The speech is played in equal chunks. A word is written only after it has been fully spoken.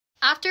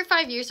After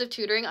 5 years of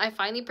tutoring, I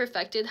finally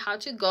perfected how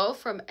to go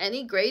from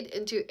any grade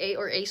into A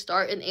or A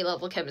star in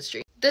A-level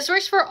chemistry. This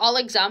works for all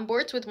exam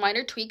boards with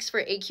minor tweaks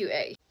for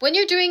AQA. When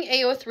you're doing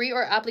AO3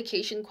 or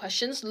application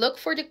questions, look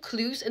for the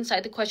clues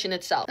inside the question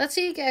itself. Let's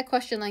say you get a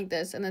question like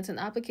this, and it's an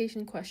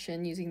application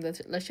question using the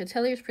Le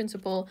Chatelier's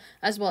principle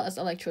as well as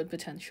electrode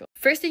potential.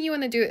 First thing you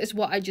want to do is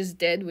what I just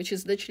did, which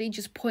is literally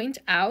just point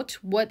out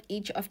what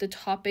each of the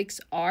topics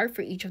are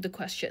for each of the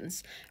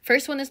questions.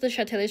 First one is Le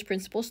Chatelier's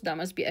principle, so that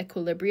must be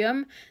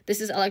equilibrium.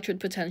 This is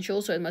electrode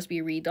potential, so it must be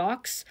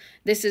redox.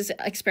 This is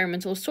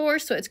experimental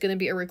source, so it's going to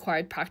be a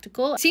required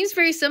practical. It seems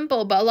very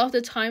simple, but a lot of the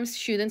times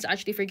students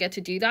actually forget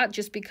to do that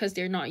just because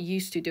they're not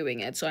used to doing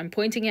it. So I'm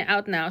pointing it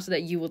out now so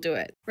that you will do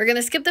it. We're going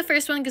to skip the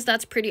first one because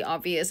that's pretty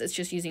obvious. It's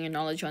just using your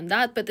knowledge on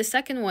that. But the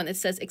second one, it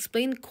says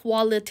explain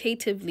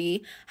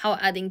qualitatively how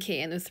adding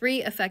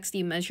KNO3 affects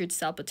the measured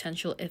cell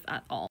potential, if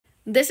at all.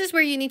 This is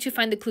where you need to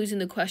find the clues in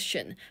the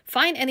question.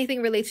 Find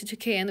anything related to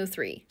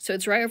KNO3, so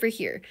it's right over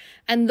here,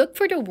 and look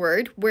for the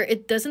word where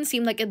it doesn't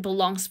seem like it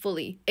belongs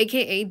fully,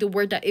 aka the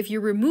word that if you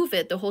remove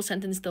it, the whole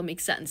sentence still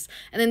makes sense.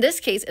 And in this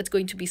case, it's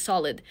going to be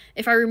solid.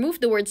 If I remove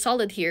the word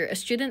solid here, a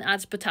student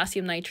adds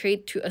potassium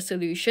nitrate to a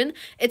solution,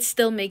 it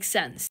still makes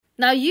sense.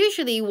 Now,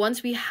 usually,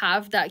 once we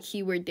have that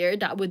keyword there,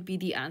 that would be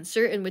the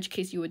answer, in which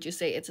case you would just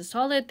say it's a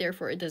solid,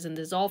 therefore it doesn't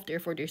dissolve,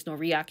 therefore there's no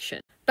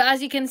reaction. But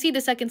as you can see,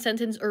 the second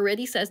sentence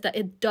already says that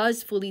it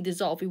does fully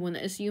dissolve. We want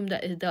to assume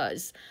that it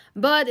does.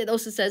 But it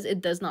also says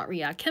it does not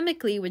react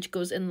chemically, which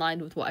goes in line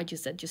with what I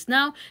just said just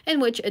now, in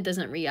which it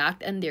doesn't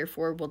react and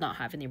therefore will not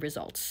have any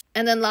results.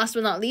 And then last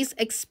but not least,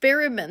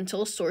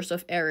 experimental source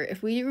of error.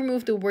 If we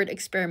remove the word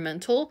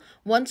experimental,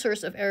 one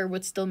source of error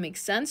would still make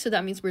sense. So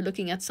that means we're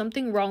looking at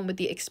something wrong with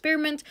the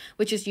experiment,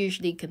 which is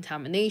usually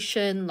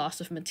contamination,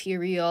 loss of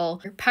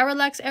material, or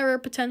parallax error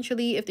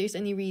potentially if there's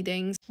any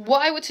readings.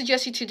 What I would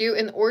suggest you to do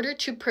in order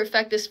to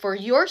perfect this for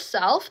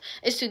yourself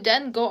is to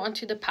then go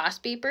onto the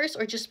past papers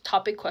or just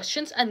topic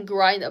questions and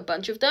grind a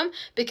bunch of them,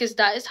 because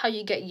that is how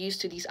you get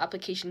used to these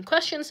application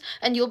questions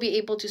and you'll be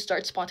able to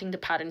start spotting the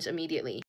patterns immediately.